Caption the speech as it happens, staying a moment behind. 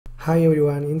Hi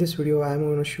everyone, in this video I am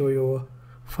going to show you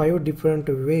 5 different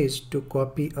ways to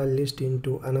copy a list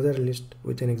into another list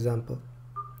with an example.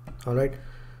 Alright,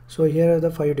 so here are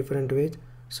the 5 different ways.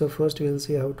 So first we will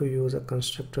see how to use a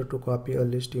constructor to copy a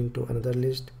list into another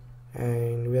list,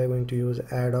 and we are going to use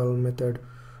addAll method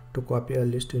to copy a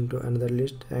list into another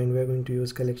list, and we are going to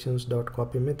use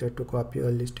Collections.copy method to copy a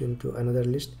list into another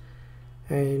list,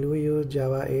 and we use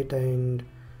Java 8 and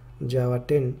Java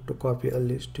 10 to copy a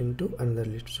list into another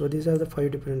list. So these are the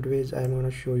 5 different ways I am going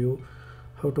to show you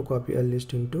how to copy a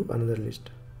list into another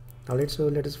list. Alright, so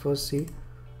let us first see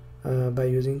by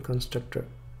using constructor.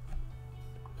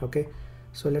 Okay,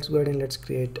 so let's go ahead and let's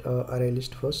create a array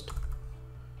list first.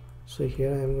 So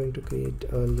here I am going to create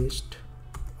a list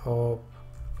of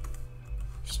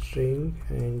string,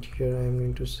 and here I am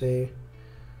going to say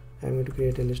I am going to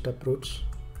create a list of fruits,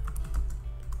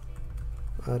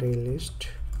 array list.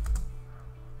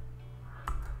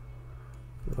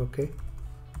 Okay,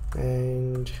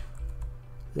 and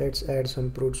let's add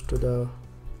some fruits to the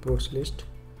fruits list.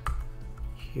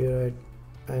 Here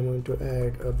I'm going to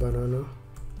add a banana,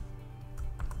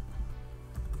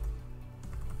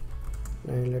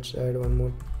 and let's add one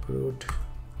more fruit.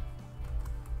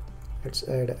 Let's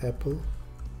add apple,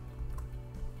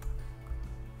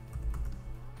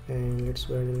 and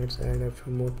let's add a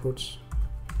few more fruits.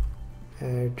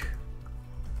 Add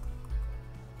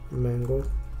mango,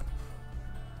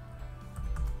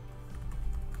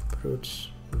 fruits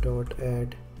dot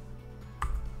add.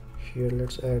 Here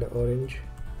let's add orange.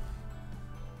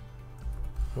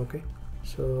 Okay,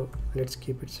 so let's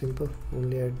keep it simple,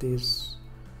 only add these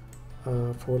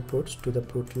 4 fruits to the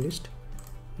fruit list.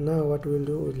 Now what we'll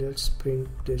do, let's print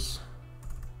this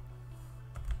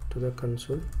to the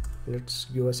console. Let's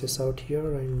give us a shout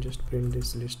here and just print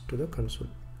this list to the console.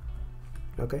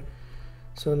 Okay,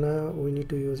 so now we need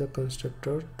to use a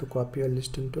constructor to copy a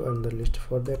list into another list.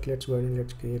 For that, let's go ahead and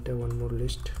let's create a one more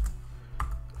list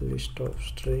of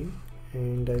string,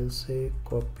 and I'll say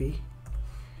copy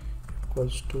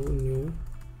equals to new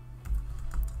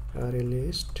array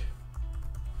list.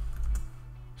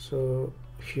 So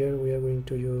here we are going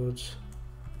to use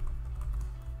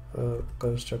a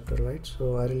constructor, right?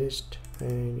 So array list,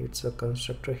 and it's a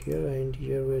constructor here, and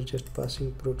here we're just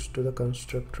passing fruits to the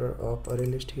constructor of array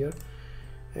list here.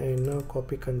 And now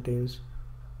copy contains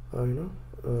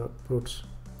fruits.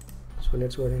 So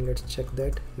let's go ahead and let's check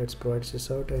that. Let's provide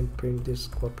this out and print this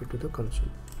copy to the console.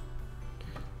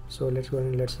 So let's go ahead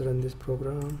and let's run this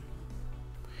program.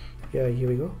 Yeah, here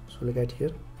we go. So look at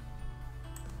here.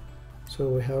 So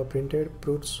we have printed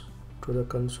fruits to the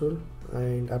console,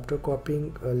 and after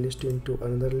copying a list into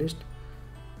another list,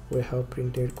 we have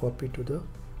printed copy to the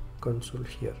console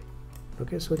here.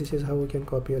 Okay, so this is how we can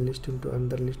copy a list into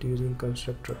another list using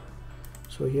constructor.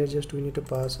 So here just we need to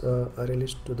pass array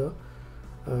list to the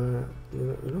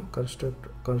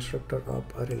constructor of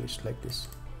array list like this.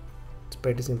 It's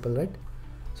pretty simple, right?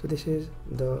 So this is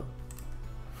the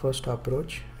first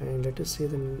approach, and let us see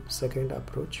the second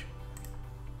approach.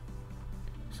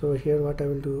 So here what I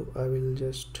will do, I will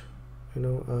just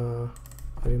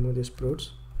remove these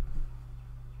fruits.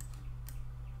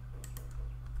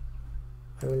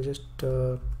 I will just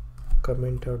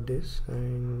comment out this,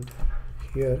 and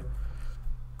here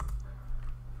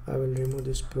I will remove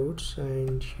these fruits,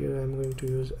 and here I am going to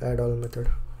use addAll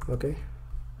method. Okay,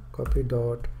 copy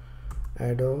dot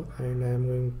addAll, and I am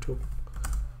going to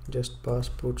just pass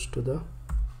fruits to the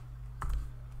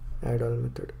addAll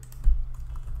method.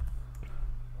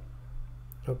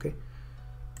 Okay,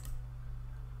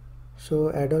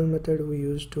 so addAll method we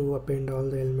use to append all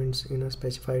the elements in a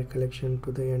specified collection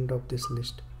to the end of this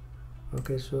list.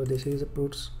 Okay, so this is a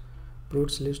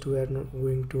fruits list we are not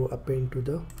going to append to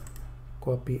the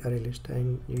copy array list,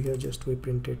 and here just we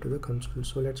print it to the console.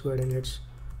 So let's go ahead and let's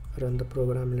run the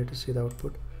program. Let us see the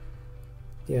output.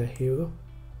 Yeah, here we go.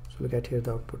 So look at here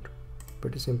the output.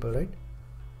 Pretty simple, right?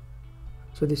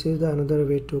 So this is the another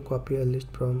way to copy a list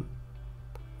from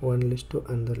one list to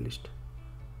another list.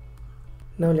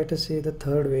 Now let us see the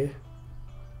third way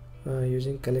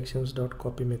using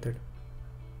Collections.copy method.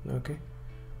 Okay,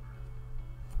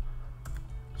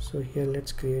 so here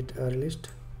let's create our list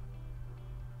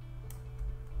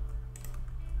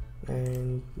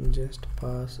and just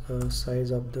pass a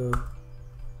size of the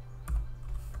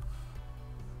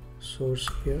source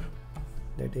here,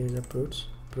 that is a fruits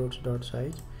dot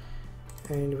size.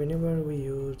 And whenever we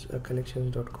use a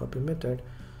Collections.copy method,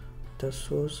 the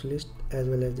source list as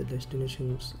well as the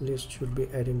destination list should be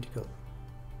identical.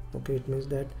 Okay, it means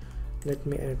that let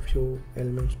me add few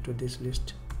elements to this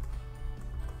list.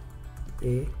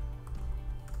 A,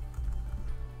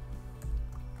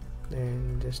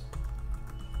 and just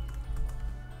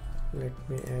let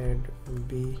me add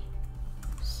B,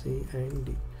 C and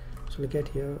D. So look at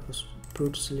here,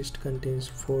 fruits list contains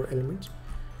 4 elements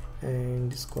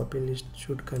and this copy list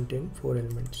should contain 4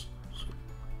 elements.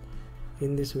 So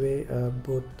in this way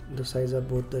both the size of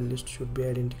both the list should be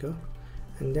identical,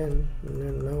 and then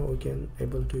now we can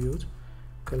able to use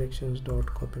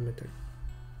Collections.copy method,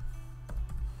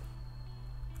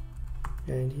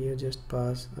 and here just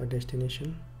pass a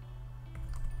destination,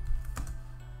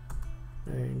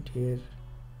 and here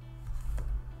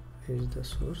is the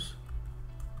source,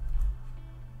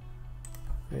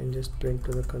 and just print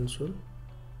to the console,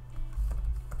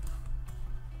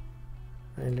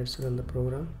 and let's run the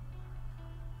program.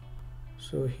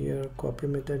 So here copy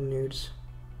method needs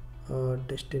a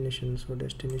destination, so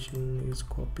destination is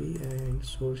copy and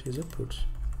source is a fruits,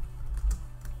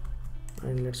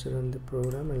 and let's run the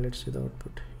program and let's see the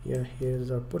output. Yeah, here is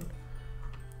the output.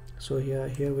 So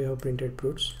here we have printed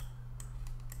fruits,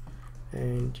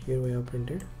 and here we have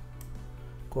printed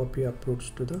copy of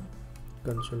fruits to the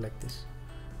console like this.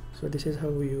 So this is how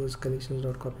we use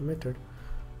Collections.copy method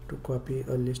to copy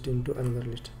a list into another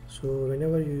list. So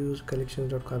whenever you use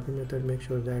Collections.copy method, make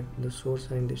sure that the source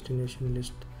and destination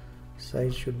list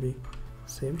size should be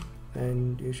same,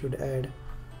 and you should add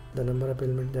the number of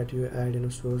elements that you add in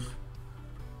a source.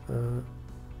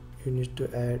 You need to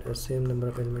add a same number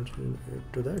of elements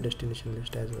to the destination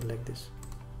list as well, like this.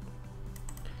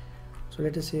 So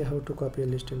let us see how to copy a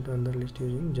list into another list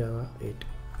using Java 8.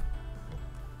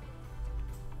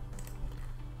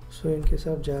 So in case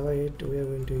of Java 8, we are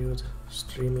going to use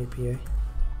Stream API.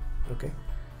 Okay,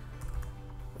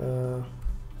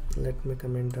 let me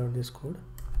comment out this code.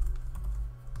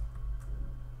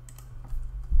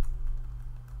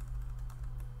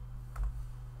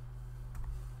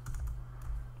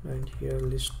 And here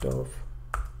list of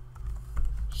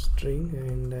string,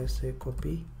 and I say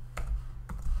copy,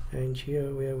 and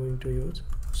here we are going to use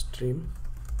stream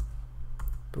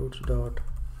fruits dot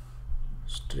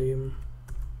stream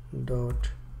dot,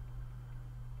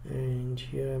 and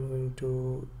here I'm going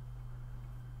to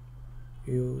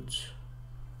use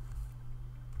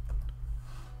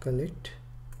collect,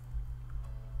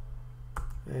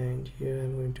 and here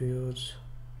I'm going to use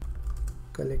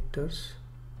collectors.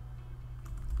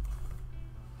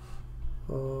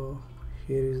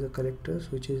 Here is the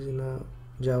collectors, which is in a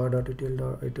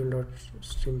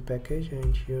java.util.stream package,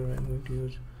 and here I'm going to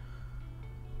use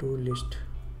to list.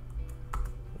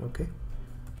 Okay,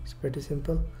 it's pretty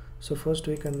simple. So first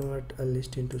we convert a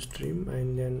list into stream,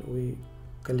 and then we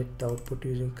collect the output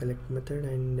using collect method,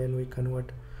 and then we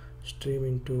convert stream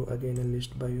into again a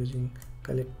list by using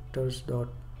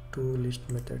collectors.toList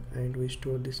method, and we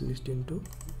store this list into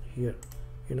here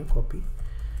in a copy,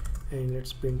 and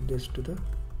let's print this to the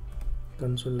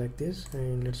console like this,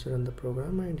 and let's run the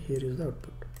program, and here is the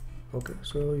output. Okay,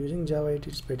 so using Java 8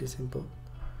 it's pretty simple.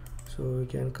 So we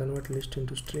can convert list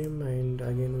into stream, and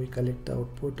again we collect the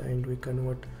output, and we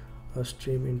convert a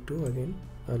stream into again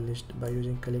a list by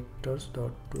using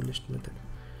collectors.toList method.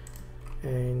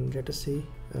 And let us see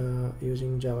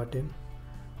using Java 10.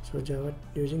 So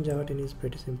using Java 10 is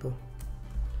pretty simple.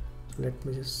 So let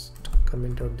me just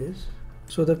comment out this.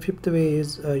 So the fifth way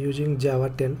is using Java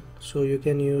 10. So you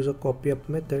can use a copy up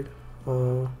method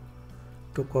to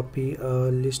copy a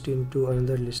list into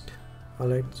another list.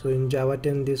 Alright, so in Java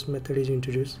 10 this method is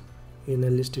introduced in a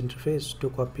list interface to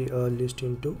copy a list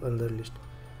into another list.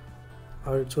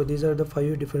 Alright, so these are the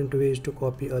 5 different ways to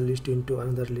copy a list into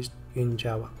another list in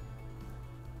Java.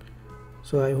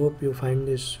 So I hope you find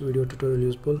this video tutorial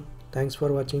useful. Thanks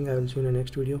for watching. I will see you in the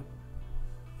next video.